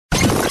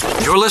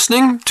You're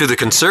listening to The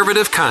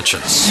Conservative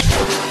Conscience.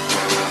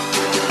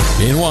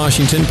 In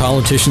Washington,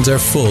 politicians are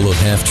full of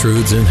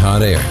half-truths and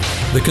hot air.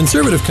 The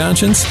Conservative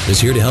Conscience is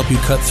here to help you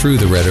cut through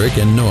the rhetoric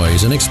and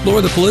noise and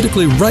explore the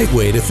politically right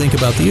way to think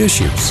about the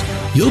issues.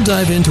 You'll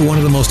dive into one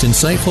of the most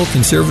insightful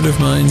conservative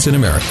minds in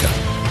America.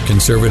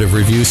 Conservative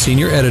Review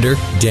Senior Editor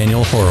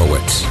Daniel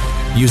Horowitz.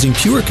 Using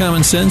pure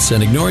common sense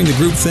and ignoring the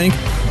groupthink,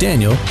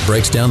 Daniel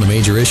breaks down the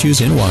major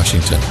issues in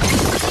Washington.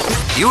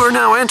 You are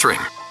now entering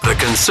The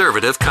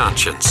Conservative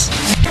Conscience.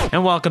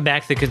 And welcome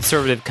back to The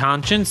Conservative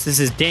Conscience. This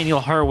is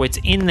Daniel Horowitz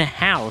in the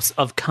House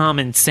of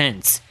Common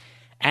Sense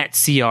at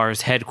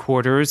CR's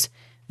headquarters.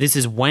 This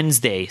is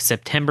Wednesday,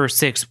 September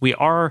 6th. We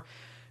are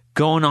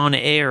going on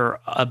air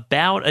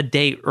about a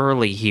day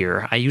early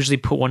here. I usually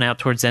put one out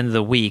towards the end of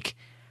the week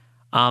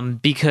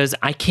because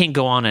I can't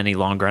go on any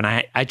longer, and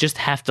I just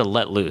have to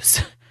let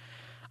loose.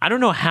 I don't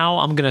know how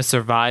I'm going to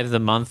survive the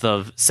month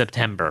of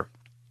September,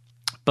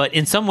 but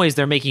in some ways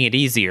they're making it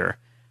easier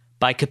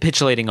by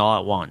capitulating all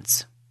at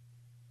once.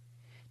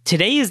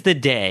 Today is the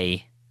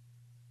day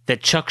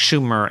that Chuck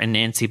Schumer and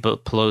Nancy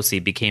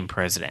Pelosi became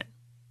president.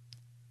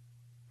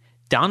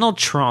 Donald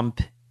Trump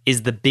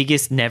is the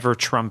biggest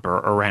never-Trumper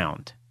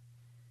around.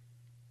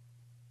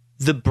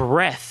 The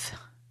breadth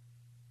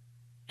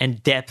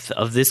and depth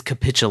of this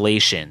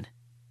capitulation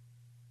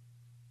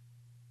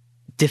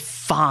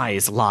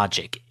defies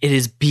logic. It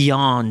is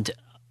beyond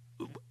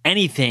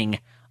anything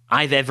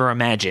I've ever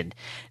imagined.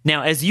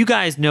 Now, as you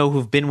guys know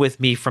who've been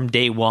with me from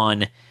day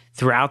one,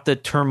 throughout the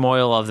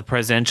turmoil of the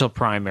presidential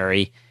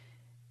primary,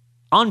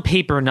 on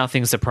paper,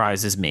 nothing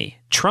surprises me.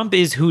 Trump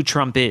is who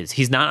Trump is.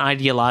 He's not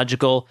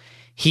ideological.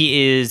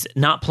 He is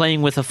not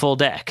playing with a full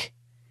deck.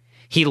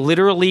 He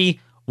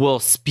literally will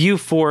spew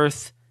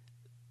forth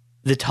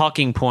the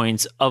talking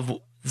points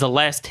of the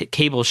last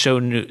cable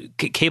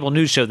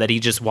news show that he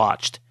just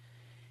watched.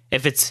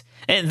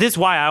 And this is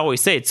why I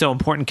always say it's so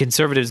important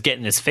conservatives get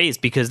in his face,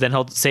 because then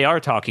he'll say our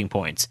talking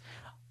points.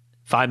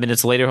 5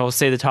 minutes later, he'll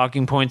say the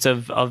talking points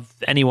of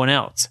anyone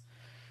else.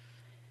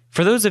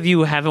 For those of you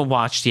who haven't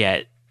watched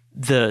yet,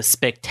 the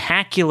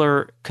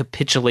spectacular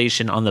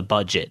capitulation on the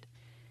budget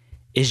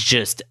is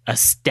just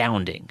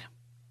astounding.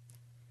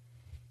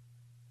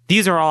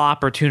 These are all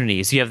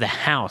opportunities. You have the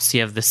House,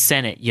 you have the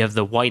Senate, you have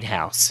the White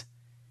House.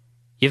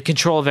 You have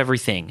control of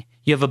everything.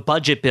 You have a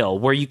budget bill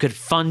where you could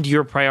fund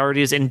your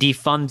priorities and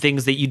defund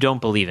things that you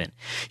don't believe in.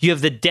 You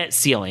have the debt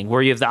ceiling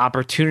where you have the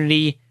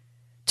opportunity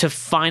to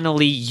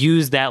finally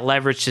use that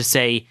leverage to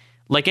say,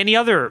 like any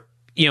other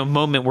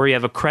moment where you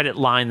have a credit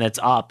line that's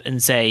up,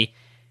 and say,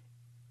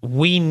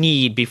 we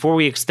need, before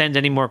we extend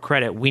any more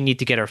credit, we need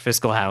to get our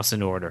fiscal house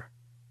in order.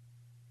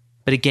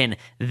 But again,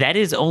 that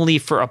is only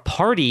for a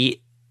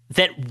party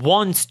that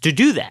wants to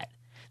do that.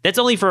 That's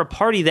only for a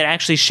party that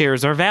actually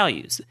shares our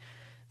values.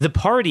 The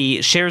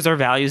party shares our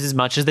values as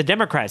much as the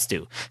Democrats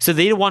do. So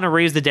they want to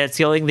raise the debt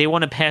ceiling. They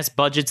want to pass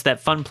budgets that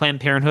fund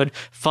Planned Parenthood,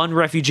 fund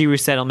refugee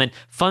resettlement,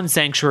 fund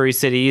sanctuary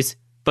cities,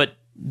 but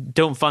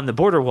don't fund the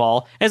border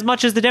wall as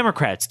much as the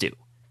Democrats do.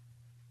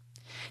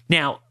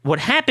 Now, what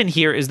happened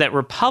here is that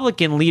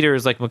Republican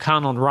leaders like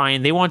McConnell and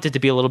Ryan, they wanted to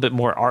be a little bit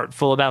more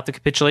artful about the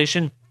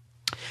capitulation.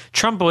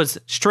 Trump was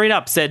straight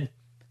up said,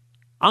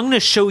 I'm going to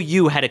show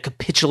you how to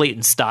capitulate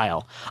in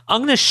style.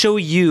 I'm going to show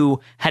you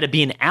how to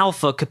be an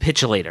alpha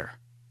capitulator.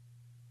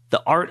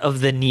 The art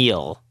of the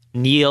kneel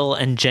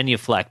and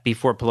genuflect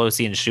before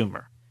Pelosi and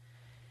Schumer.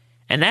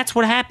 And that's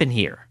what happened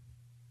here.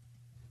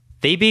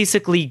 He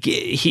basically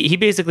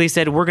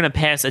said, we're going to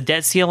pass a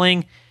debt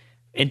ceiling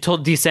until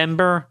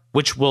December,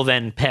 which will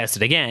then pass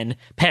it again,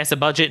 pass a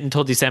budget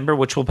until December,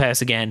 which will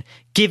pass again,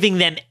 giving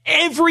them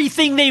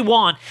everything they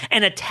want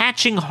and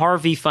attaching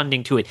Harvey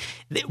funding to it.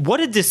 What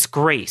a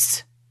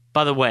disgrace,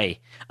 by the way.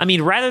 I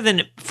mean, rather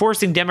than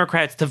forcing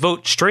Democrats to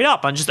vote straight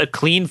up on just a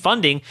clean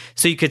funding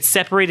so you could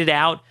separate it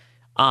out,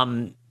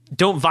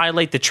 don't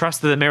violate the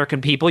trust of the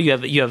American people.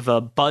 You have a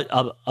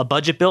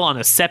budget bill on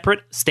a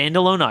separate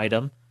standalone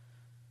item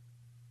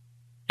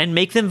and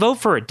make them vote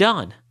for it.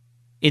 Done.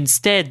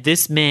 Instead,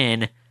 this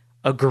man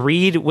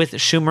agreed with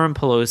Schumer and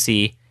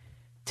Pelosi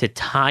to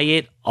tie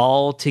it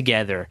all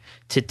together,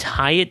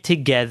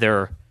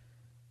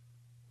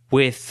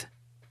 with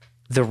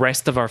the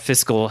rest of our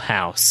fiscal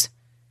house.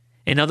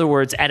 In other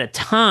words, at a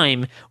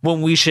time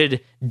when we should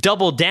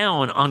double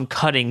down on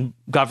cutting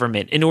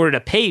government in order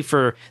to pay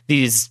for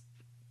these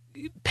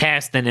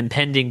past and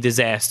impending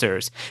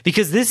disasters.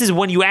 Because this is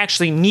when you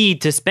actually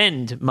need to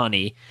spend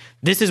money.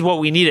 This is what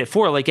we need it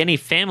for. Like any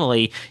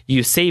family,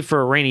 you save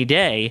for a rainy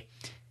day.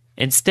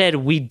 Instead,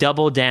 we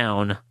double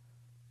down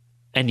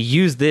and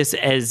use this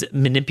as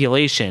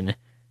manipulation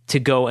to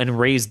go and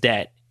raise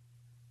debt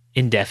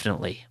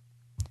indefinitely.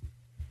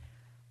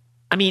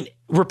 I mean,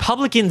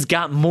 Republicans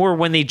got more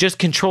when they just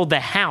controlled the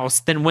House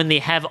than when they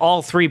have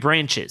all three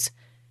branches.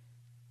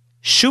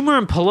 Schumer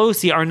and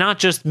Pelosi are not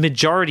just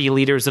majority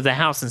leaders of the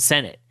House and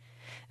Senate.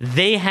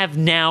 They have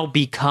now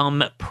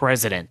become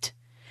president,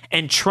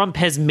 and Trump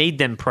has made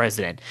them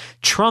president.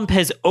 Trump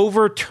has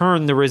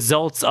overturned the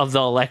results of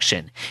the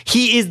election.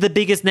 He is the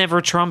biggest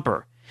never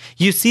Trumper.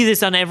 You see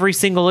this on every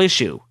single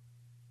issue.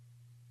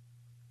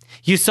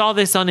 You saw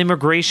this on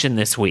immigration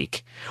this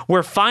week,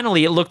 where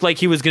finally it looked like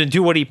he was going to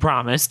do what he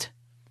promised,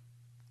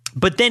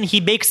 but then he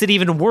makes it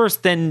even worse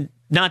than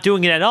not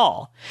doing it at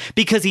all,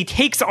 because he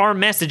takes our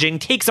messaging,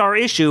 takes our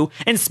issue,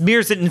 and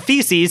smears it in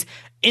feces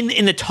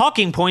in the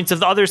talking points of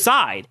the other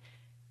side,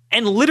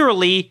 and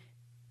literally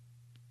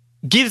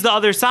gives the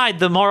other side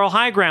the moral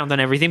high ground on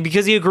everything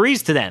because he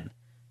agrees to them.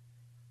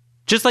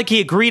 Just like he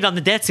agreed on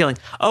the debt ceiling.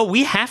 Oh,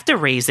 we have to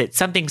raise it.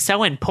 Something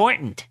so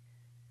important.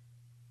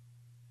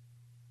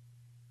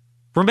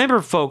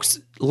 Remember, folks,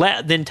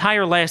 the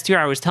entire last year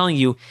I was telling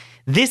you,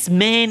 this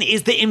man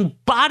is the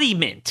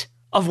embodiment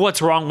of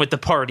what's wrong with the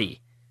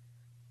party.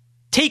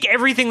 Take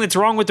everything that's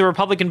wrong with the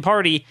Republican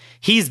Party,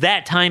 he's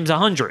that times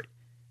 100.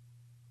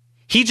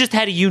 He just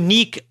had a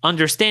unique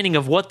understanding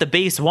of what the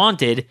base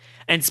wanted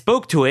and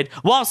spoke to it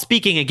while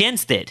speaking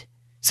against it.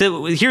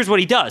 So here's what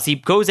he does. He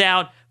goes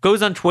out,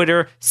 goes on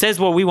Twitter, says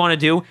what we want to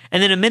do,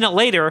 and then a minute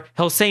later,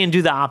 he'll say and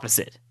do the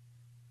opposite.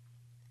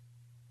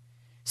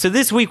 So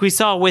this week we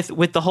saw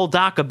with the whole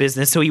DACA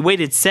business, so he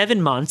waited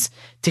 7 months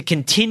to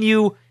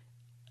continue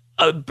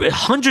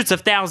hundreds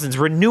of thousands,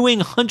 renewing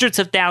hundreds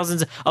of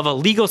thousands of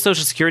illegal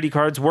Social Security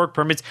cards, work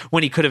permits,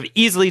 when he could have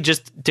easily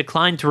just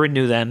declined to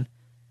renew them.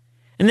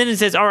 And then it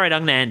says, all right,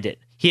 I'm going to end it.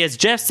 He has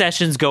Jeff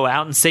Sessions go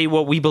out and say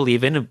what we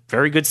believe in, a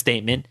very good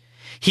statement.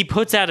 He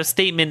puts out a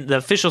statement, the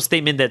official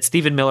statement that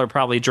Stephen Miller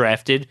probably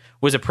drafted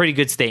was a pretty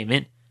good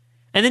statement.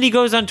 And then he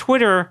goes on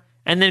Twitter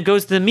and then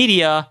goes to the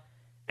media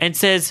and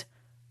says,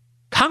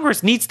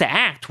 Congress needs to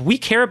act. We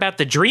care about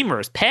the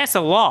dreamers. Pass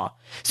a law.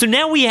 So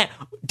now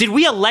did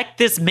we elect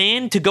this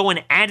man to go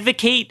and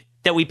advocate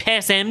that we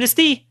pass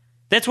amnesty?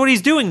 That's what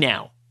he's doing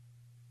now.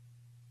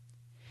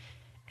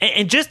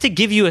 And just to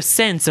give you a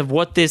sense of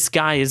what this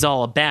guy is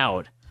all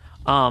about,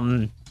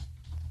 let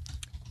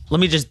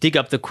me just dig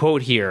up the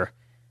quote here.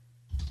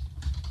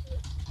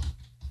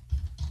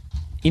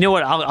 You know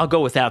what? I'll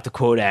go without the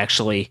quote,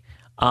 actually.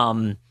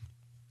 But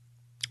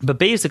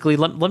basically,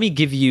 let me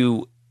give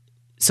you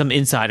some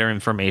insider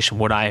information,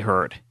 what I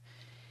heard.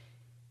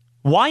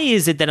 Why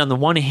is it that on the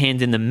one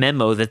hand, in the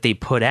memo that they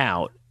put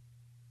out,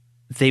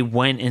 they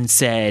went and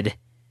said,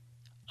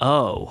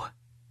 oh,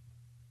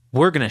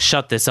 we're going to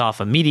shut this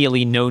off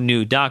immediately, no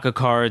new DACA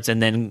cards,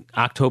 and then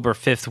October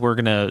 5th, we're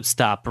going to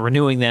stop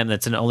renewing them.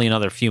 That's only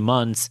another few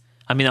months.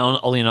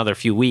 Only another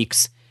few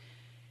weeks.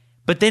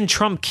 But then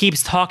Trump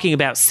keeps talking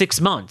about 6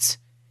 months.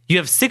 You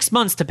have 6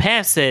 months to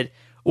pass it,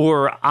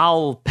 or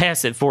I'll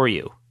pass it for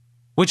you,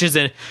 which is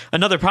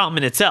another problem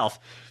in itself.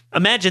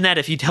 Imagine that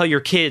if you tell your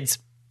kids,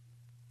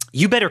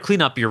 you better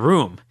clean up your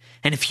room.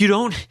 And if you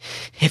don't,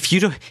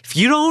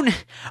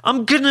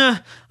 I'm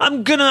gonna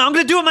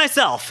do it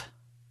myself.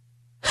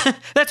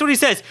 That's what he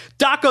says.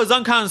 DACA is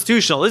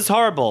unconstitutional. It's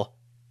horrible.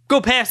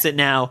 Go pass it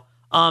now.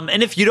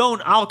 And if you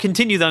don't, I'll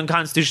continue the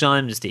unconstitutional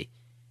amnesty.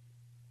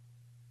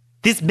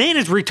 This man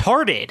is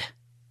retarded.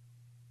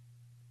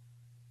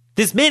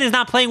 This man is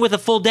not playing with a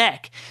full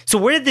deck. So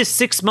where did this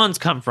 6 months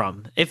come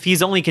from? If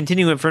he's only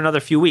continuing for another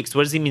few weeks,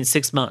 what does he mean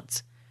 6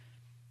 months?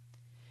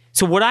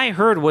 So what I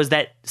heard was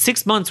that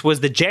 6 months was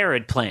the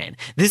Jared plan.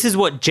 This is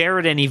what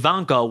Jared and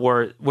Ivanka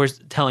were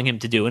telling him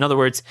to do. In other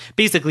words,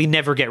 basically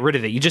never get rid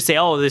of it. You just say,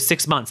 oh, there's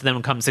 6 months. And then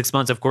when comes 6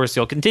 months, of course,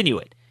 you'll continue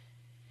it.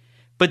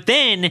 But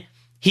then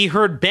he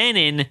heard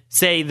Bannon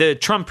say the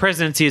Trump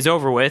presidency is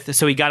over with,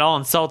 so he got all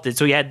insulted,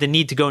 so he had the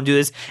need to go and do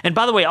this. And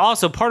by the way,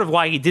 also part of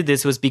why he did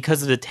this was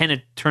because of the 10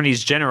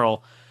 attorneys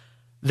general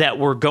that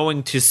were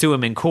going to sue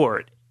him in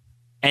court.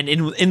 And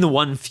in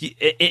one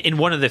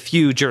of the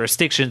few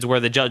jurisdictions where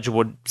the judge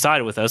would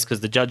side with us, because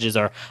the judges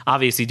are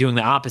obviously doing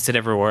the opposite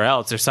everywhere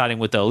else. They're siding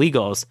with the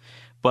illegals.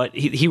 But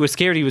he was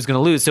scared he was going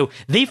to lose, so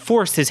they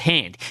forced his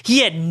hand. He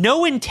had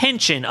no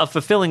intention of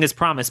fulfilling his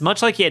promise,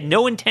 much like he had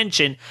no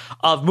intention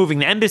of moving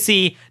the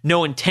embassy,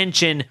 no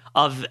intention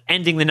of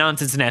ending the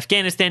nonsense in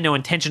Afghanistan, no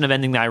intention of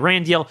ending the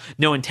Iran deal,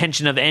 no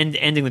intention of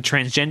ending the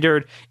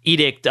transgendered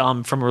edict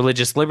from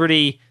religious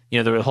liberty,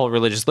 the whole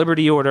religious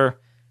liberty order.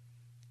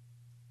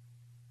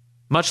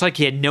 Much like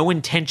he had no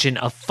intention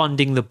of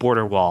funding the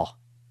border wall,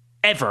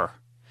 ever.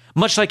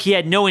 Much like he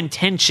had no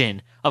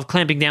intention of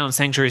clamping down on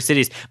sanctuary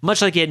cities,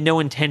 much like he had no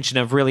intention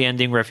of really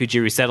ending refugee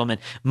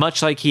resettlement,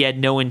 much like he had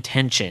no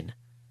intention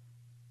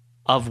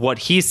of what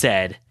he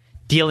said,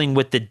 dealing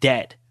with the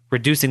debt,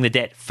 reducing the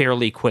debt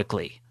fairly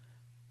quickly.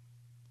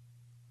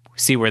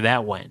 See where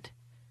that went.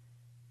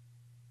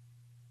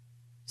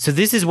 So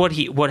this is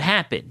what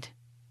happened.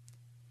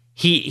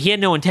 He had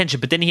no intention,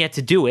 but then he had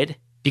to do it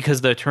because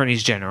of the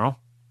attorneys general.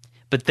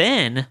 But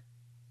then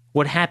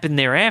what happened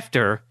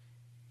thereafter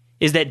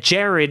is that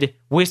Jared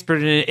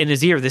whispered in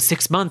his ear the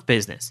 6 month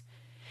business.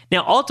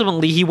 Now,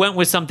 ultimately, he went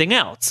with something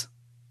else.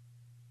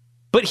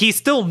 But he's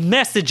still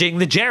messaging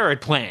the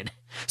Jared plan.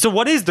 So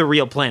what is the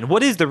real plan?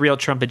 What is the real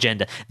Trump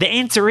agenda? The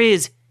answer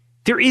is,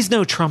 there is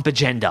no Trump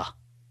agenda.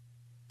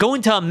 Go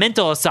into a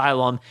mental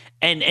asylum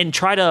and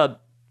try to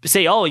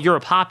say, oh, you're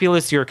a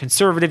populist, you're a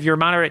conservative, you're a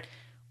moderate.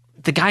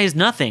 The guy is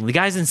nothing. The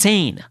guy's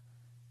insane.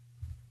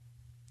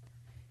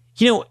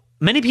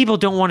 Many people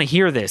don't want to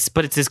hear this,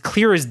 but it's as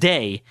clear as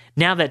day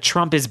now that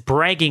Trump is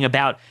bragging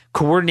about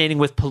coordinating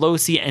with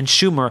Pelosi and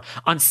Schumer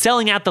on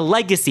selling out the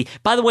legacy.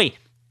 By the way,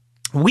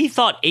 we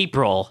thought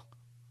April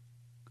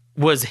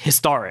was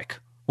historic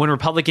when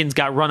Republicans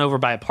got run over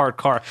by a parked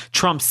car.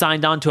 Trump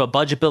signed on to a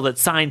budget bill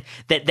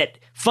that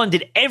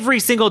funded every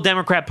single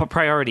Democrat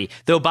priority: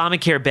 the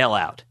Obamacare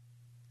bailout,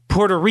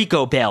 Puerto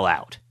Rico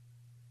bailout,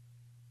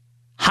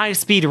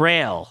 high-speed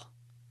rail.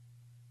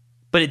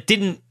 But it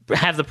didn't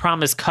have the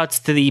promised cuts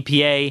to the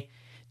EPA,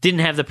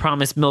 didn't have the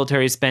promised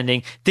military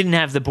spending, didn't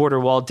have the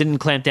border wall, didn't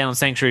clamp down on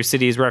sanctuary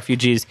cities,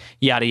 refugees,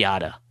 yada,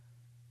 yada.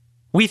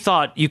 We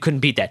thought you couldn't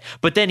beat that.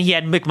 But then he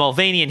had Mick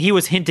Mulvaney, and he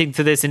was hinting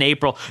to this in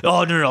April.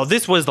 Oh, no,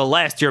 this was the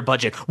last year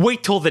budget.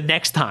 Wait till the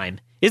next time.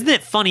 Isn't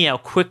it funny how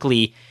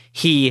quickly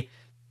he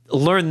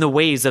learned the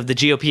ways of the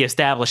GOP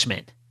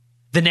establishment?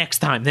 The next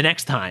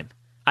time.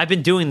 I've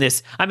been doing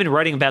this. I've been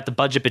writing about the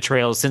budget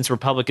betrayals since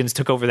Republicans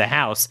took over the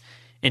House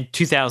in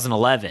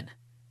 2011.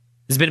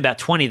 There's been about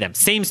 20 of them.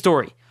 Same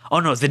story. Oh,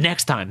 no, the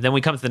next time. Then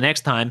we come to the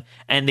next time,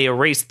 and they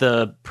erase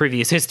the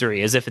previous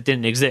history as if it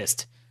didn't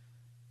exist.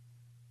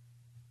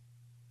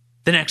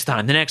 The next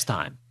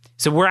time.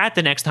 So we're at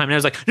the next time, and I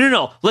was like,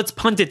 no, let's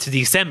punt it to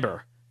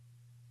December.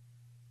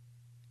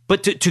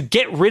 But to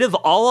get rid of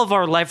all of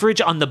our leverage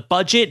on the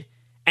budget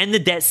and the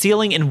debt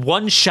ceiling in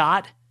one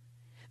shot,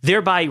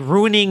 thereby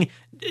ruining,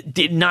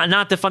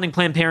 not defunding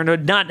Planned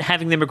Parenthood, not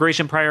having the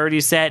immigration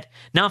priorities set,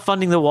 not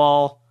funding the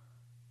wall,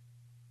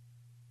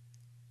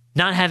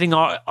 not having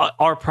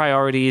our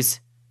priorities,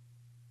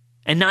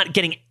 and not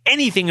getting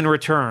anything in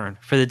return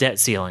for the debt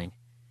ceiling.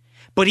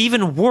 But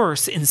even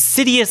worse,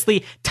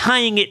 insidiously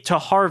tying it to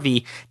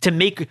Harvey to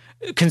make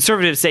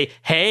conservatives say,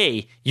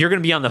 hey, you're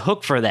going to be on the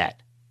hook for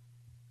that.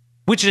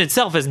 Which in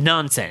itself is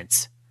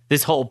nonsense,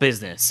 this whole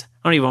business.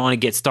 I don't even want to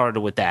get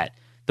started with that,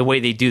 the way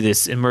they do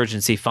this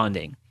emergency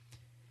funding.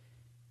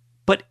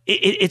 But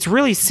it's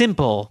really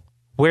simple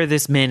where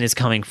this man is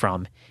coming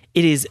from.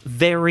 It is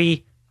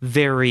very,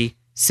 very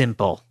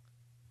simple.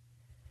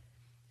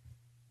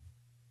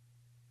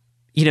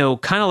 You know,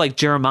 kind of like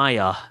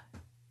Jeremiah,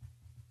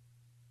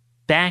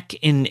 back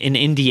in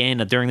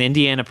Indiana, during the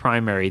Indiana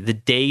primary, the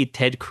day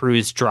Ted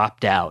Cruz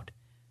dropped out,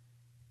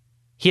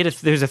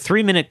 there's a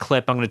 3-minute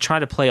clip. I'm going to try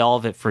to play all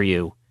of it for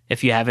you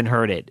if you haven't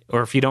heard it,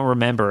 or if you don't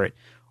remember it,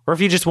 or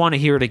if you just want to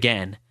hear it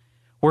again,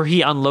 where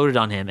he unloaded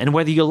on him. And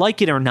whether you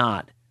like it or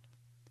not,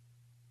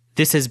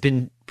 this has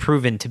been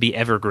proven to be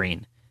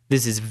evergreen.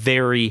 This is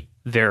very,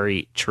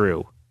 very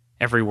true.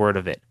 Every word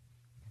of it.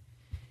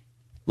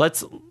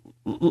 Let's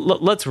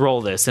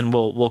roll this, and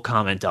we'll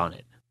comment on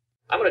it.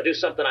 I'm going to do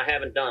something I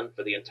haven't done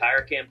for the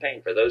entire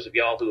campaign. For those of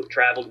y'all who have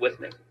traveled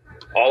with me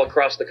all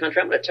across the country,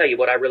 I'm going to tell you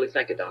what I really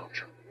think of Donald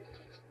Trump.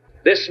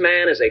 This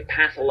man is a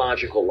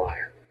pathological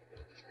liar.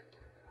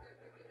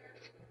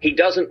 He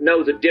doesn't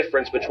know the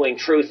difference between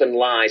truth and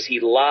lies. He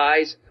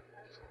lies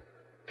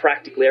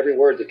practically every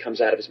word that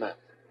comes out of his mouth.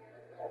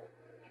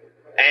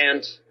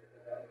 And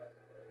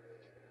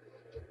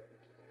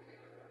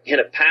in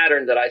a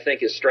pattern that I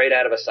think is straight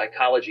out of a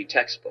psychology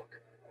textbook,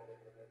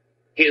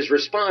 his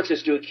response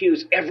is to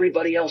accuse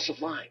everybody else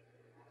of lying.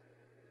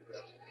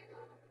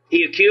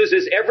 He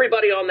accuses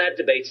everybody on that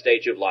debate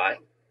stage of lying.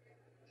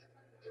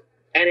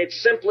 And it's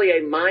simply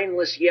a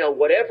mindless yell.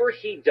 Whatever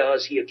he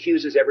does, he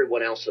accuses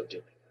everyone else of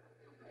doing.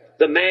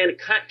 The man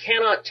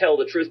cannot tell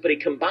the truth, but he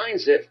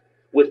combines it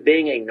with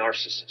being a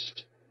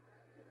narcissist.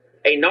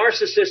 A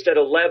narcissist at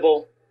a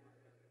level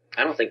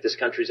I don't think this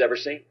country's ever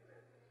seen.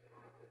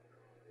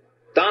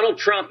 Donald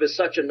Trump is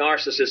such a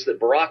narcissist that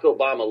Barack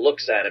Obama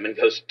looks at him and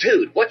goes,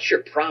 dude, what's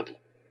your problem?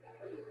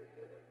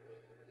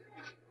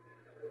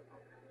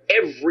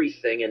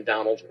 Everything in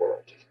Donald's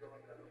world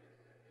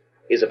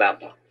is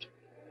about Donald.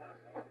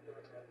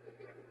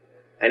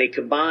 And he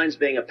combines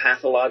being a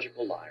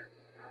pathological liar.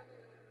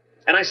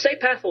 And I say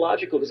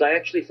pathological because I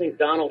actually think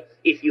Donald,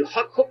 if you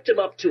hooked him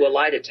up to a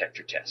lie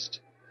detector test,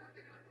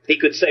 he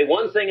could say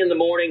one thing in the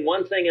morning,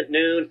 one thing at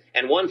noon,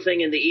 and one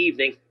thing in the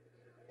evening,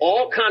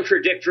 all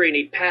contradictory, and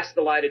he'd pass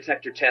the lie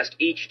detector test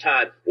each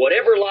time.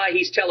 Whatever lie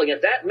he's telling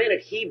at that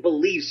minute, he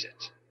believes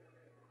it.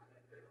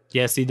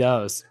 Yes, he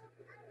does.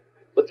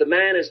 But the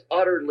man is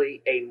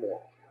utterly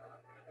amoral.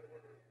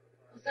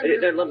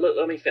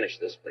 Let me finish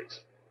this,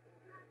 please.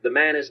 The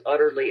man is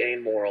utterly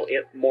amoral.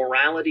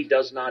 Morality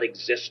does not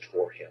exist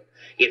for him.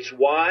 It's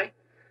why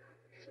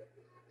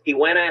he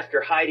went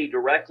after Heidi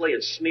directly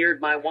and smeared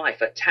my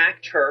wife,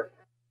 attacked her.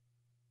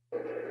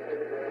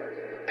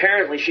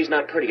 Apparently, she's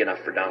not pretty enough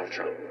for Donald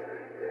Trump.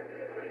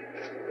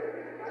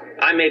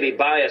 I may be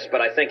biased,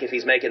 but I think if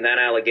he's making that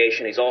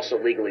allegation, he's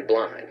also legally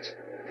blind.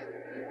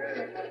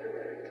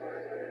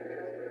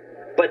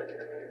 But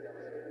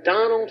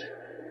Donald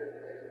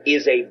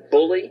is a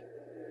bully.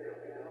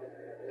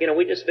 You know,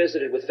 we just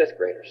visited with 5th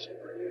graders.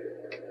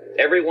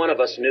 Every one of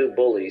us knew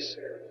bullies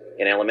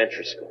in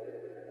elementary school.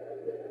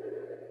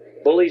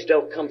 Bullies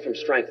don't come from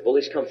strength.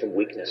 Bullies come from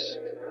weakness.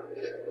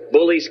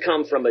 Bullies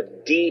come from a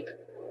deep,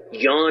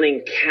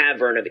 yawning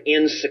cavern of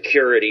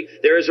insecurity.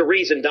 There is a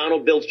reason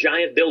Donald builds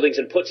giant buildings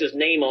and puts his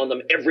name on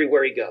them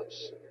everywhere he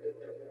goes.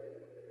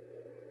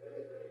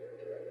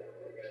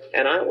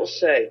 And I will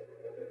say,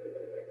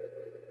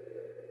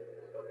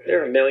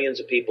 there are millions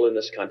of people in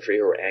this country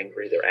who are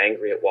angry. They're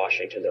angry at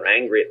Washington. They're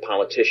angry at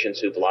politicians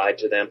who've lied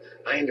to them.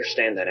 I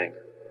understand that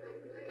anger.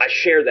 I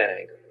share that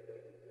anger.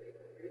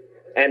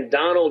 And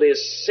Donald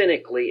is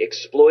cynically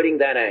exploiting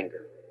that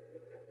anger.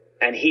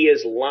 And he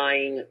is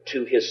lying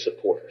to his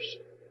supporters.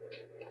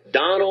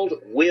 Donald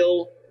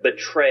will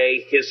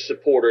betray his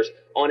supporters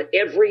on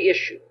every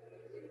issue.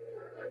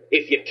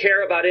 If you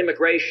care about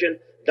immigration,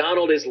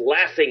 Donald is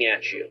laughing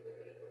at you.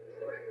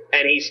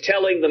 And he's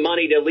telling the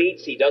moneyed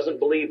elites he doesn't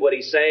believe what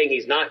he's saying.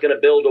 He's not going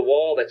to build a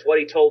wall. That's what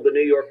he told the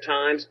New York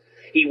Times.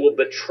 He will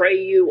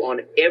betray you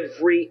on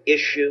every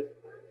issue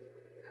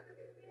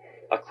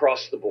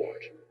across the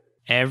board.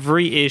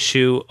 Every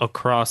issue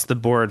across the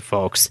board,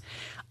 folks.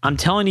 I'm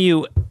telling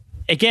you,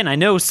 again, I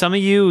know some of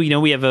you,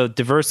 we have a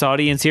diverse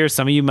audience here.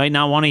 Some of you might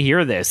not want to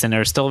hear this and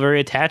are still very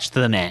attached to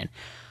the man.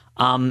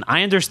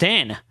 I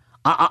understand.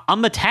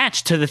 I'm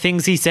attached to the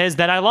things he says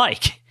that I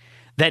like.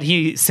 That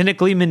he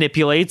cynically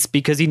manipulates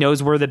because he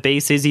knows where the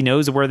base is. He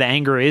knows where the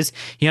anger is.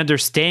 He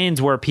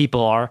understands where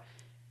people are.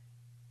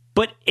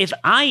 But if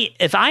I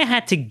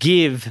had to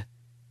give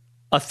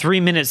a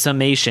 3-minute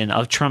summation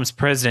of Trump's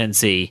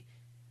presidency,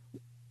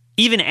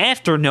 even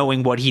after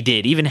knowing what he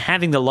did, even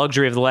having the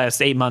luxury of the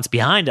last 8 months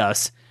behind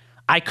us,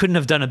 I couldn't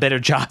have done a better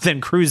job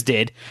than Cruz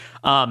did,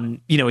 a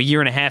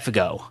year and a half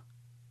ago.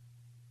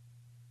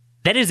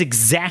 That is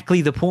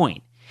exactly the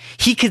point.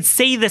 He could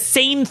say the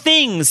same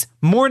things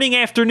morning,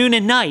 afternoon,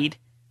 and night,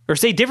 or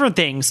say different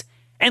things,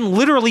 and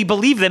literally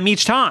believe them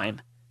each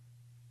time,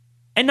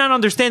 and not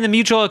understand the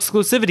mutual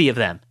exclusivity of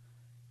them.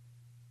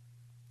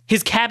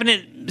 His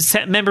cabinet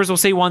members will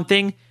say one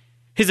thing,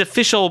 his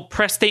official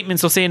press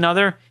statements will say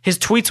another, his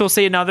tweets will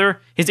say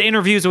another, his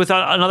interviews with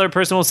another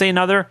person will say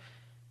another.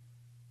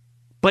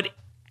 But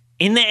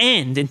in the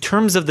end, in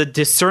terms of the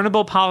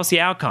discernible policy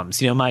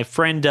outcomes, my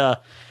friend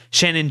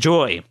Shannon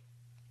Joy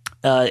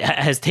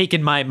has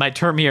taken my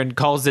term here and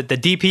calls it the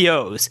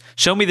DPOs.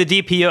 Show me the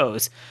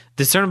DPOs,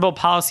 discernible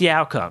policy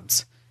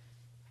outcomes.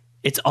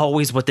 It's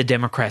always what the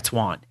Democrats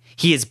want.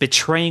 He is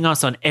betraying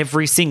us on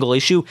every single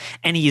issue,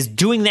 and he is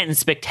doing that in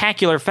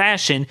spectacular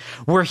fashion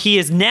where he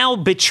is now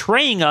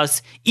betraying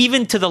us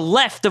even to the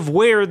left of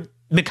where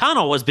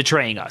McConnell was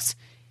betraying us.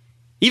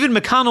 Even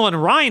McConnell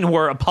and Ryan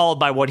were appalled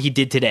by what he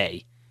did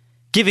today,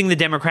 giving the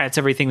Democrats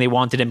everything they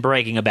wanted and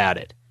bragging about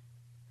it.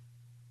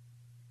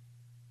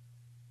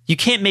 You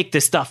can't make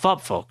this stuff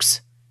up,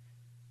 folks.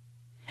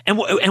 And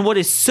what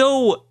is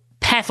so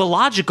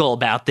pathological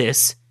about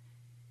this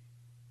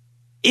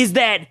is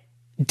that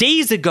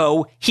days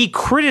ago, he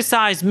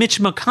criticized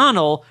Mitch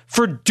McConnell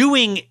for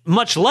doing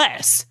much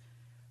less.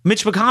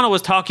 Mitch McConnell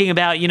was talking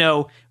about,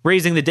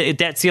 raising the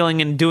debt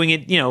ceiling and doing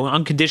it,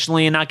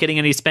 unconditionally and not getting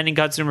any spending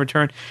cuts in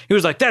return. He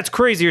was like, that's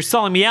crazy. You're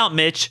selling me out,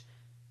 Mitch.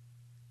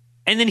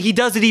 And then he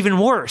does it even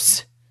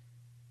worse.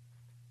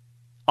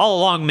 All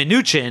along,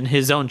 Mnuchin,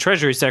 his own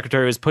Treasury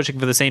Secretary, was pushing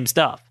for the same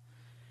stuff.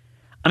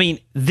 I mean,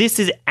 this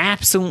is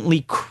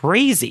absolutely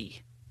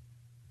crazy.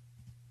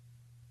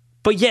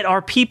 But yet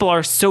our people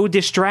are so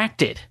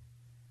distracted.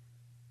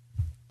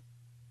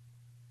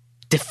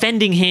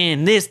 Defending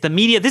him, the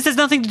media. This has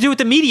nothing to do with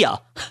the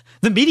media.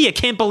 The media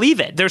can't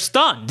believe it. They're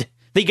stunned.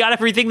 They got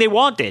everything they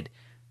wanted.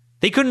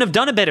 They couldn't have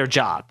done a better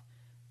job.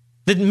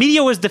 The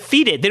media was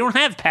defeated. They don't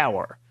have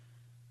power.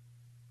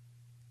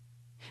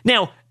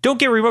 Now, don't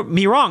get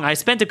me wrong. I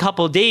spent a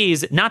couple of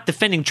days not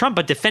defending Trump,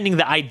 but defending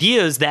the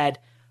ideas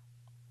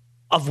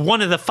of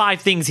one of the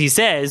 5 things he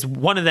says.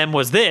 One of them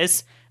was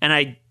this, and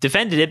I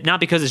defended it not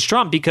because it's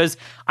Trump, because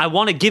I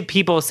want to give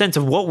people a sense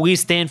of what we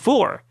stand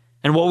for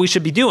and what we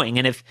should be doing.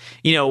 And if,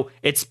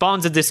 it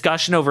spawns a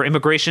discussion over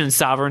immigration and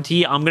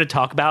sovereignty, I'm going to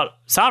talk about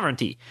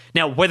sovereignty.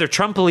 Now, whether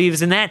Trump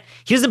believes in that,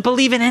 he doesn't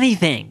believe in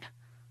anything.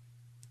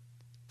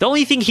 The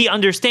only thing he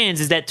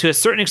understands is that to a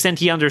certain extent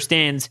he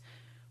understands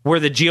where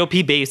the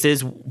GOP base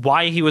is,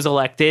 why he was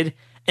elected,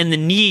 and the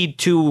need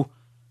to,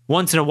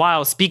 once in a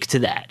while, speak to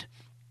that.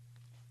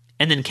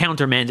 And then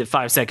countermand it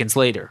 5 seconds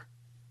later.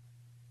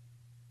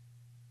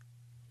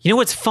 You know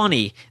what's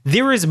funny?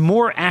 There is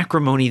more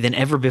acrimony than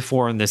ever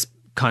before in this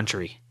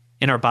country,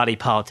 in our body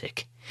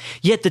politic.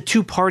 Yet the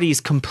two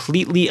parties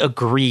completely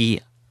agree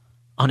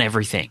on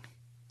everything.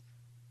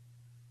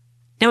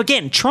 Now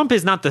again, Trump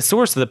is not the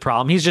source of the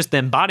problem. He's just the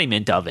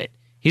embodiment of it.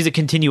 He's a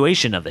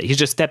continuation of it. He's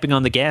just stepping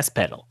on the gas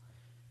pedal.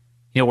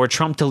 Were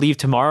Trump to leave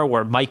tomorrow,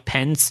 where Mike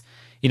Pence,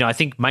 I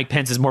think Mike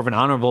Pence is more of an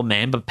honorable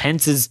man, but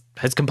Pence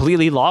has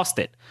completely lost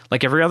it,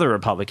 like every other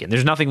Republican.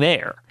 There's nothing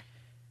there.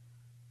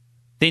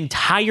 The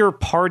entire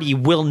party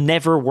will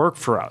never work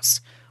for us.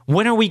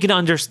 When are we going to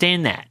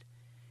understand that?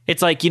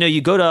 It's like,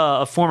 you go to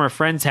a former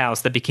friend's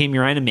house that became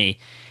your enemy,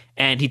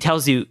 and he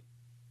tells you,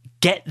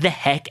 get the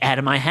heck out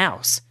of my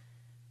house.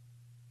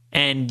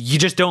 And you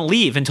just don't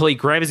leave until he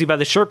grabs you by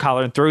the shirt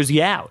collar and throws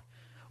you out.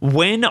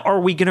 When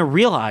are we going to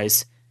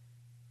realize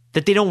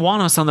that they don't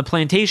want us on the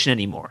plantation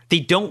anymore? They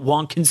don't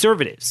want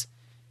conservatives.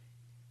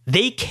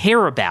 They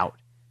care about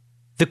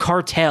the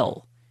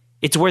cartel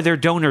It's where their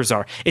donors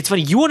are. It's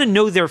funny. You want to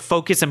know their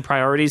focus and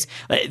priorities?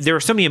 There are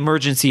so many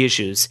emergency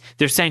issues.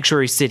 There's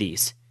sanctuary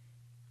cities.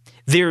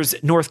 There's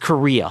North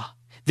Korea.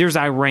 There's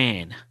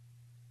Iran.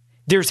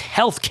 There's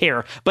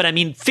healthcare, but I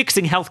mean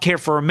fixing healthcare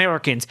for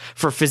Americans,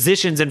 for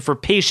physicians and for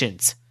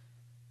patients.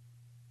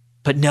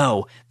 But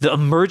no, the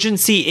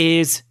emergency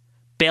is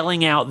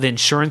bailing out the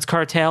insurance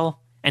cartel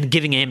and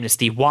giving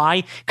amnesty.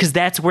 Why? Because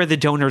that's where the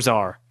donors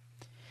are.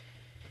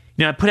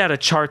 You know, I put out a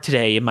chart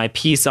today in my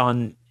piece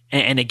on,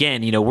 and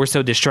again, you know, we're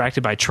so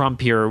distracted by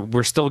Trump here,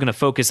 we're still going to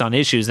focus on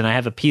issues. And I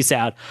have a piece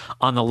out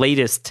on the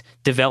latest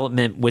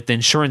development with the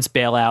insurance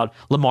bailout,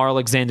 Lamar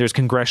Alexander's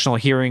congressional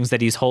hearings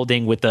that he's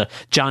holding with the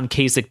John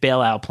Kasich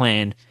bailout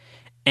plan.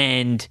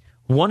 And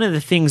one of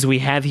the things we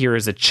have here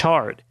is a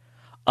chart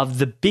of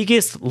the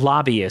biggest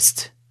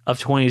lobbyists of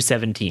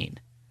 2017.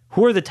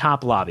 Who are the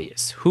top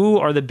lobbyists? Who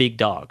are the big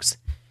dogs?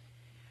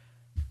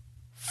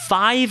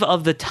 5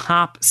 of the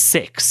top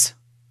 6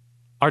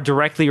 are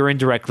directly or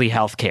indirectly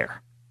healthcare.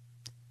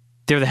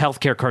 They're the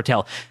healthcare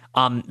cartel.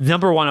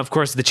 Number one, of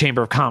course, the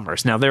Chamber of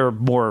Commerce. Now, they're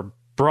more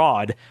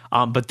broad,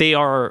 but they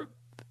are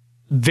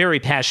very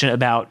passionate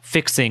about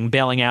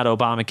bailing out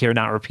Obamacare,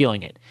 not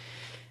repealing it.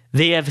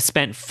 They have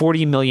spent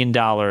 $40 million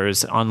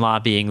on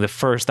lobbying the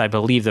first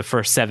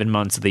 7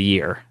 months of the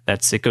year.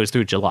 It goes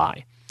through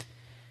July.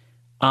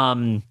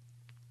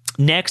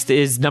 Next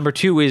is number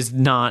 2 is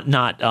not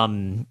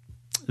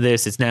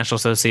this. It's National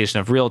Association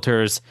of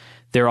Realtors.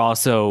 They're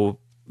also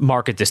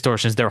market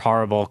distortions. They're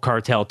horrible.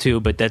 Cartel too,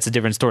 but that's a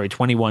different story.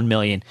 21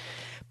 million.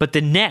 But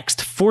the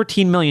next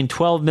 14 million,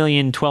 12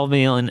 million, 12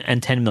 million,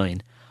 and 10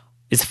 million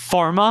is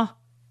pharma,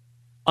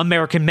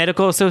 American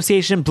Medical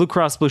Association, Blue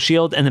Cross Blue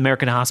Shield, and the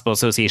American Hospital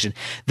Association.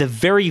 The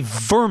very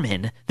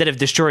vermin that have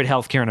destroyed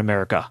healthcare in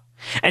America.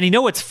 And you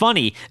know what's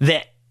funny?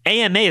 The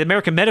AMA, the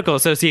American Medical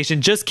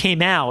Association, just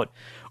came out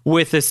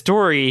with a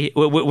story,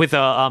 with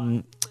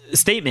a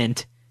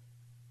statement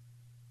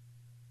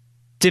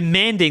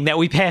demanding that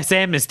we pass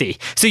amnesty.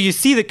 So you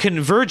see the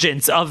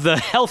convergence of the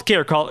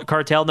healthcare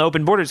cartel and the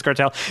open borders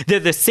cartel.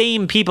 They're the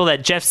same people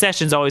that Jeff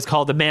Sessions always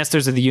called the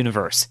masters of the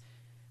universe.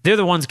 They're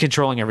the ones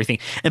controlling everything.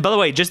 And by the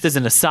way, just as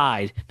an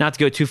aside, not to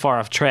go too far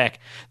off track,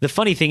 the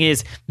funny thing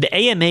is the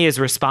AMA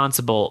is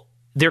responsible.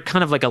 They're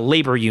kind of like a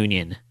labor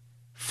union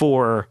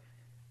for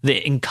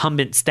the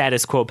incumbent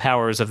status quo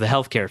powers of the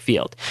healthcare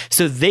field.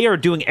 So they are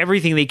doing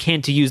everything they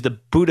can to use the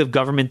boot of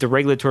government, the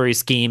regulatory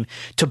scheme,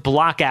 to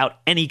block out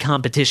any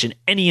competition,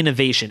 any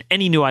innovation,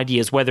 any new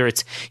ideas, whether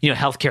it's,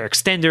 healthcare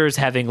extenders,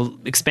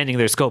 expanding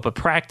their scope of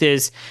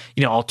practice,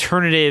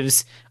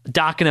 alternatives,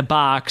 doc in a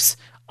box,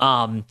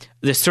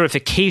 the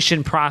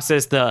certification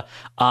process, the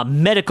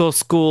medical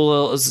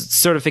school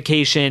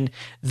certification,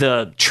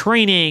 the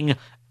training.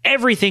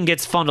 Everything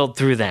gets funneled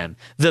through them.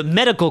 The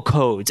medical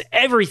codes,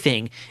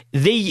 everything.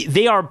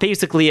 They are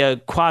basically a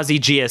quasi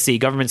GSE,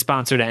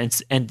 government-sponsored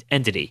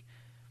entity.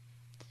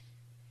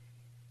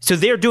 So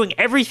they're doing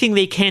everything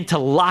they can to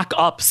lock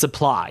up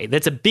supply.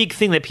 That's a big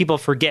thing that people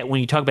forget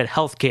when you talk about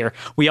healthcare.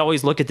 We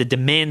always look at the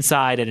demand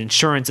side, at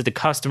insurance, at the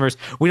customers.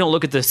 We don't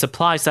look at the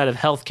supply side of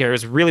healthcare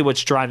as really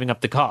what's driving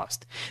up the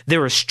cost.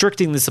 They're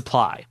restricting the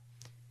supply.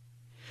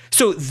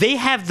 So they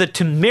have the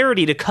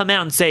temerity to come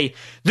out and say,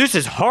 this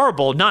is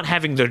horrible, not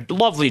having the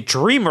lovely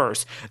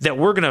dreamers that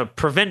we're going to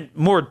prevent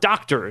more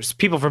doctors,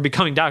 people from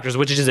becoming doctors,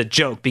 which is just a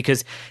joke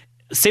because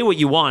say what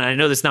you want. I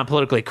know that's not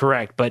politically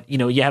correct, but,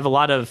 you have a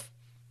lot of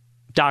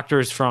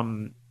doctors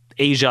from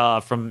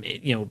Asia, from,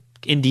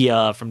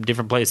 India, from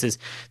different places.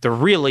 There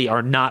really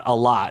are not a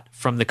lot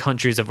from the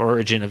countries of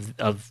origin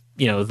of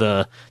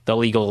the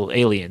illegal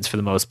aliens for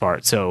the most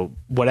part. So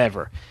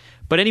whatever.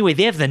 But anyway,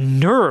 they have the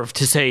nerve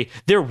to say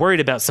they're worried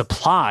about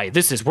supply.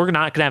 We're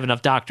not going to have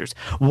enough doctors.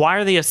 Why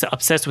are they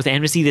obsessed with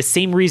amnesty? The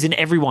same reason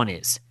everyone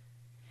is.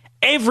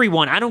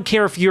 Everyone. I don't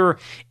care if you're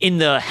in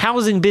the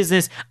housing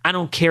business. I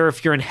don't care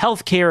if you're in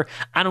healthcare.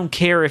 I don't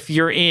care if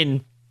you're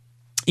in,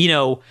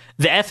 the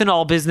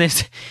ethanol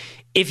business.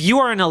 If you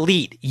are an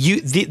elite,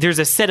 there's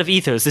a set of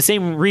ethos. The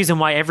same reason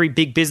why every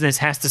big business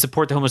has to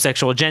support the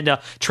homosexual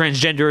agenda,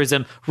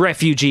 transgenderism,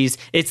 refugees.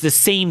 It's the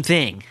same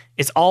thing.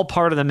 It's all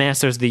part of the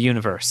masters of the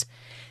universe.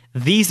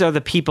 These are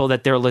the people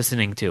that they're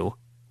listening to.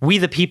 We,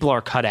 the people,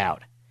 are cut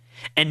out.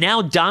 And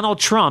now Donald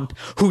Trump,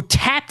 who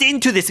tapped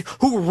into this,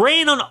 who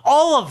ran on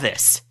all of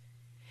this,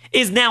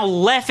 is now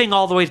laughing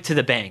all the way to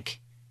the bank.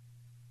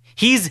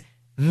 He's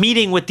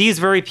meeting with these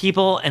very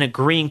people and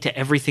agreeing to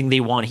everything they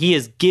want. He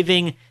is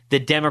giving the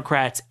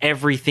Democrats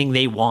everything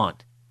they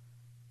want.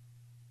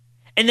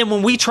 And then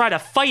when we try to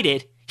fight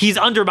it, he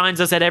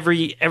undermines us at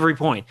every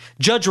point.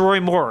 Judge Roy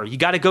Moore, you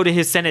got to go to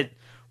his Senate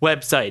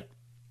website,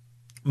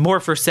 More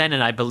for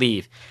Senate, I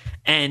believe,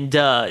 and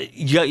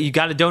you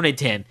got to donate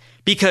to him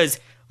because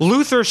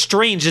Luther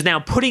Strange is now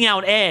putting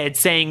out ads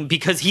saying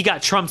because he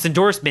got Trump's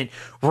endorsement,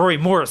 Roy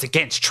Moore is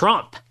against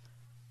Trump.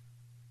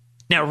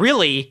 Now,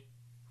 really,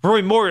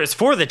 Roy Moore is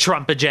for the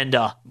Trump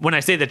agenda. When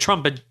I say the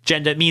Trump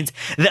agenda, it means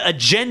the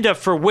agenda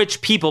for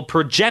which people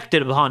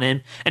projected upon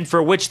him and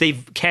for which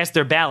they've cast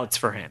their ballots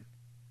for him.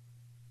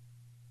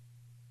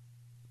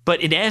 But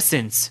in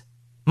essence,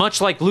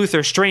 much like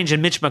Luther Strange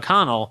and Mitch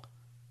McConnell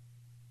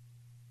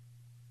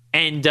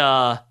and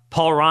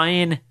Paul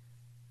Ryan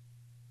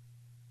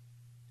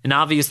and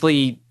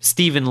obviously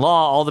Stephen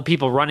Law, all the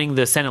people running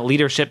the Senate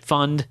Leadership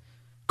Fund,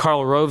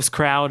 Karl Rove's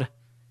crowd.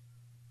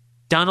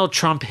 Donald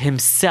Trump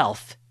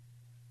himself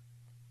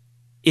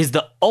is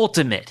the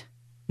ultimate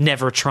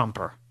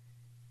never-Trumper.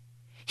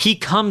 He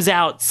comes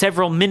out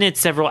several minutes,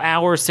 several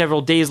hours,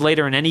 several days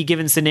later in any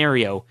given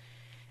scenario,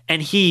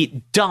 and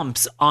he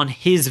dumps on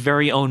his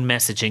very own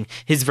messaging,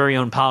 his very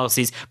own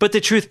policies. But the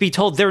truth be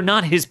told, they're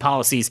not his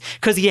policies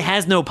because he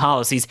has no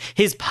policies.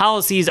 His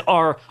policies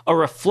are a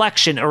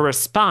reflection, a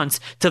response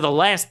to the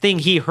last thing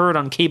he heard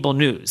on cable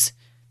news.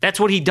 That's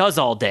what he does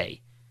all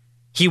day.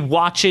 He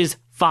watches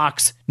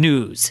Fox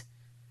News,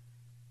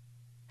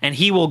 and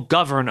he will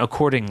govern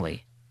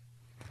accordingly.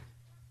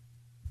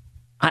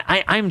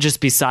 I'm just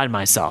beside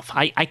myself.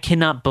 I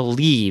cannot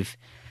believe,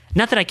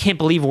 not that I can't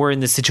believe we're in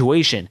this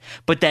situation,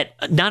 but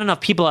that not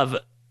enough people have,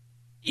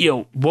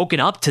 woken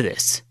up to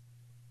this.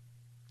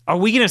 Are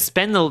we going to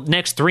spend the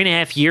next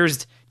 3.5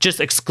 years just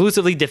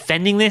exclusively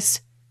defending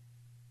this?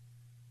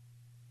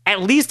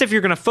 At least if you're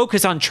going to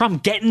focus on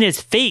Trump, get in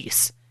his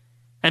face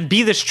and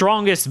be the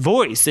strongest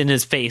voice in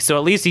his face. So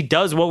at least he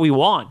does what we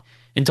want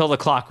until the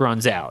clock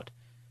runs out,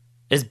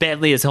 as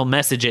badly as he'll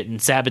message it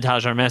and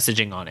sabotage our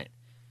messaging on it.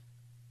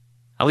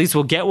 At least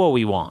we'll get what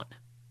we want.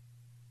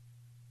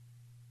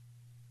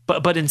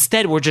 But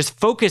instead, we're just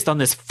focused on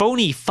this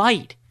phony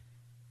fight.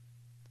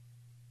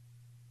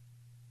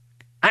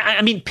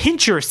 I mean,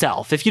 pinch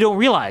yourself if you don't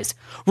realize.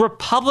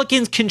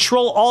 Republicans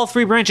control all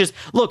three branches.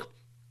 Look,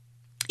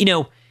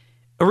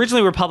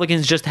 originally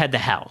Republicans just had the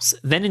House.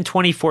 Then in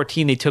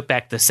 2014, they took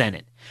back the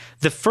Senate.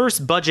 The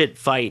first budget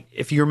fight,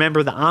 if you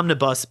remember the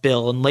omnibus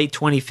bill in late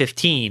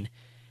 2015,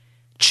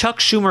 Chuck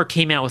Schumer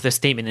came out with a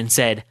statement and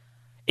said,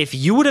 if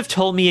you would have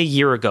told me a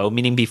year ago,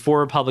 meaning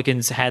before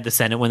Republicans had the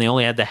Senate, when they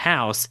only had the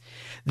House,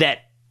 that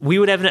we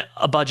would have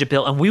a budget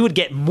bill and we would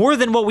get more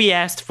than what we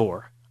asked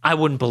for, I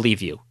wouldn't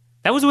believe you.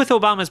 That was with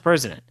Obama as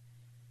president.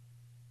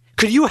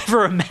 Could you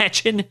ever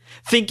imagine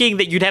thinking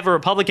that you'd have a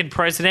Republican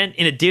president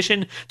in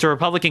addition to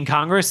Republican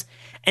Congress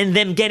and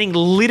them getting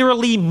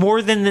literally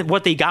more than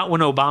what they got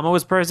when Obama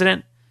was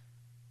president?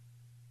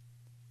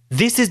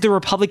 This is the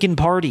Republican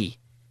Party.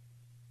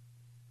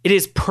 It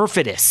is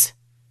perfidious.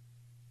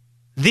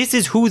 This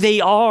is who they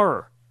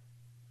are.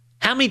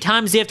 How many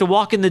times do you have to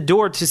walk in the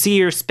door to see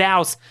your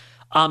spouse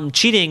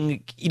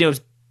cheating,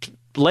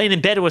 laying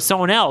in bed with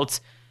someone else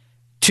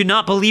to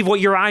not believe what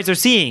your eyes are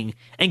seeing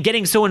and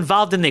getting so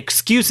involved in the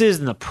excuses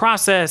and the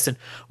process and,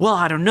 well,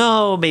 I don't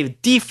know, maybe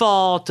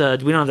default, we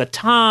don't have the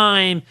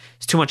time,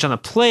 it's too much on the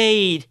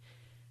plate,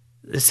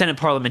 the Senate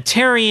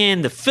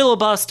parliamentarian, the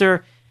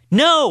filibuster.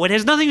 No, it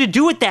has nothing to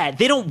do with that.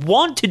 They don't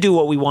want to do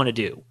what we want to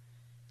do.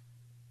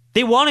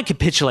 They want to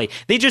capitulate.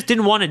 They just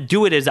didn't want to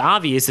do it as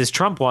obvious as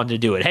Trump wanted to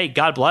do it. Hey,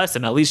 God bless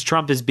him. At least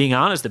Trump is being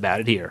honest about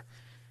it here.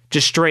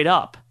 Just straight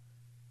up.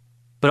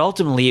 But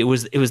ultimately, it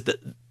was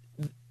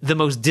the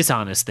most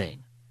dishonest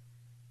thing.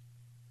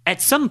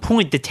 At some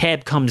point, the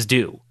tab comes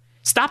due.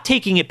 Stop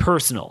taking it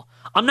personal.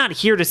 I'm not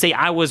here to say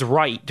I was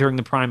right during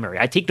the primary.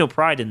 I take no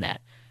pride in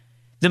that.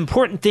 The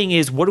important thing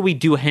is, what do we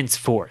do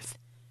henceforth?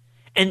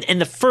 And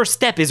the first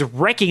step is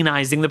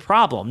recognizing the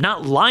problem,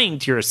 not lying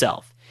to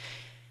yourself.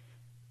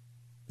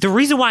 The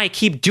reason why I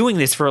keep doing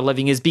this for a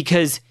living is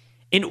because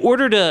in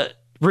order to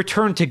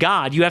return to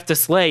God, you have to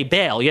slay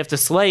Baal. You have to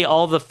slay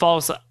all the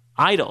false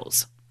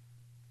idols.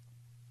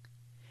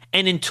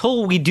 And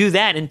until we do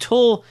that,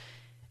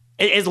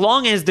 as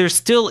long as there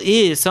still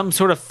is some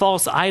sort of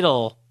false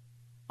idol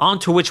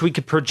onto which we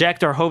could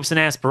project our hopes and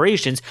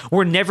aspirations,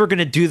 we're never going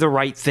to do the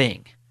right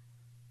thing.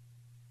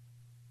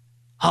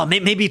 Oh,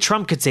 maybe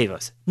Trump could save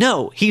us.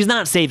 No, he's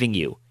not saving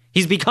you.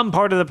 He's become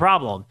part of the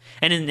problem.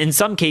 And in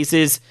some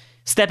cases,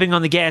 stepping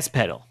on the gas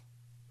pedal.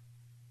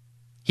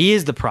 He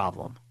is the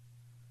problem.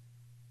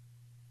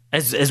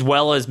 As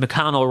well as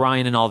McConnell,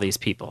 Ryan, and all these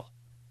people.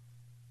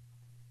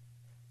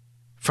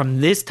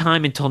 From this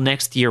time until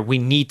next year, we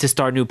need to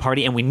start a new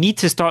party, and we need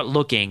to start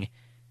looking,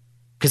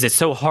 because it's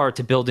so hard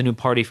to build a new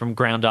party from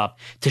ground up,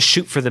 to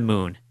shoot for the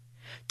moon,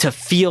 to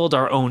field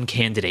our own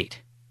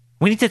candidate.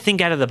 We need to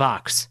think out of the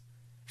box.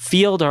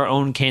 Field our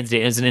own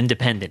candidate as an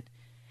independent.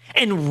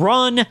 And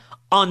run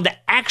on the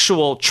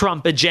actual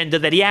Trump agenda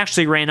that he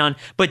actually ran on,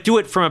 but do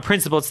it from a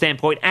principled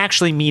standpoint,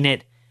 actually mean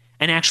it,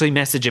 and actually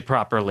message it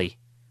properly.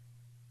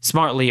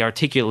 Smartly,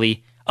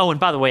 articulately. Oh, and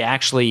by the way,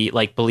 actually,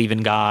 believe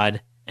in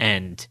God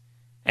and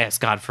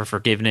ask God for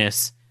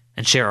forgiveness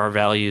and share our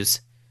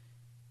values.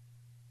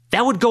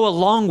 That would go a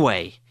long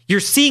way. You're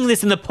seeing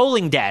this in the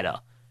polling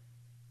data.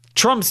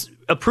 Trump's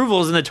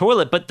approval is in the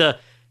toilet, but the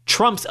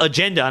Trump's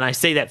agenda, and I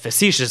say that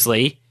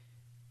facetiously,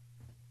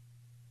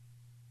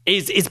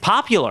 is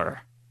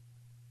popular.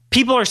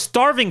 People are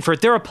starving for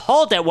it. They're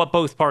appalled at what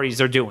both parties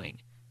are doing.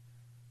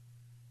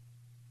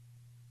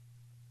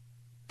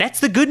 That's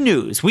the good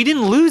news. We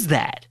didn't lose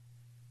that.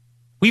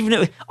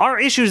 Our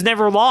issues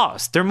never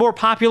lost. They're more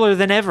popular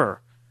than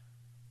ever.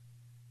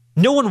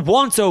 No one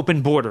wants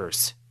open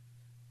borders.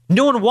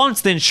 No one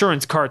wants the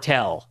insurance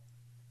cartel.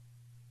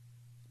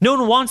 No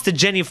one wants to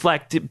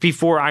genuflect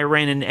before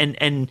Iran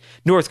and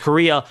North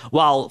Korea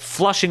while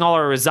flushing all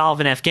our resolve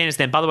in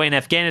Afghanistan. By the way, in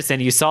Afghanistan,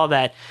 you saw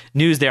that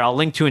news there. I'll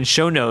link to in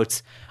show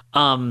notes.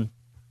 I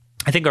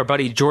think our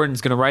buddy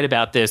Jordan's going to write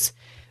about this.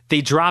 They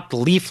dropped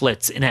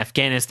leaflets in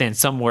Afghanistan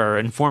somewhere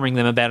informing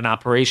them about an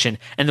operation,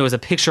 and there was a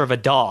picture of a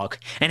dog.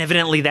 And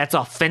evidently that's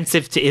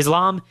offensive to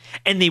Islam,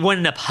 and they went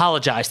and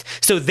apologized.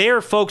 So there,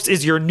 folks,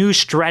 is your new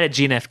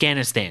strategy in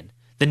Afghanistan.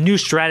 The new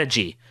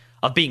strategy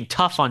of being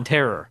tough on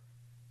terror.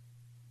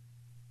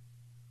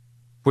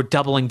 We're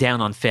doubling down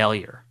on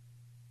failure.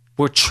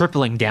 We're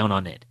tripling down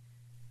on it.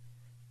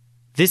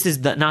 This is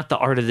not the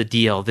art of the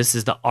deal. This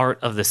is the art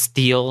of the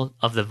steal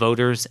of the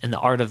voters and the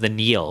art of the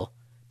kneel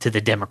to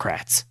the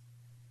Democrats.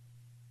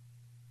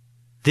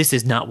 This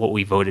is not what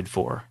we voted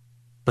for,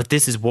 but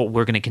this is what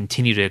we're going to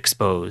continue to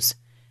expose,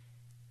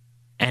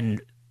 and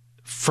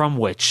from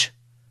which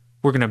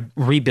we're going to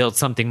rebuild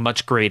something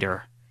much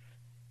greater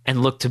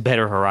and look to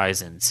better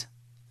horizons.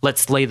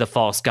 Let's slay the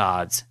false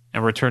gods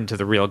and return to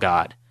the real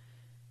God.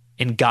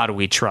 In God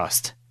we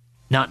trust,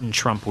 not in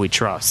Trump we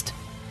trust,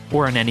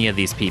 or in any of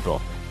these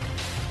people.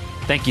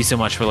 Thank you so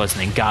much for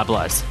listening. God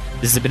bless.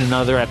 This has been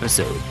another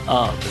episode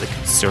of The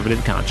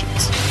Conservative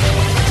Conscience.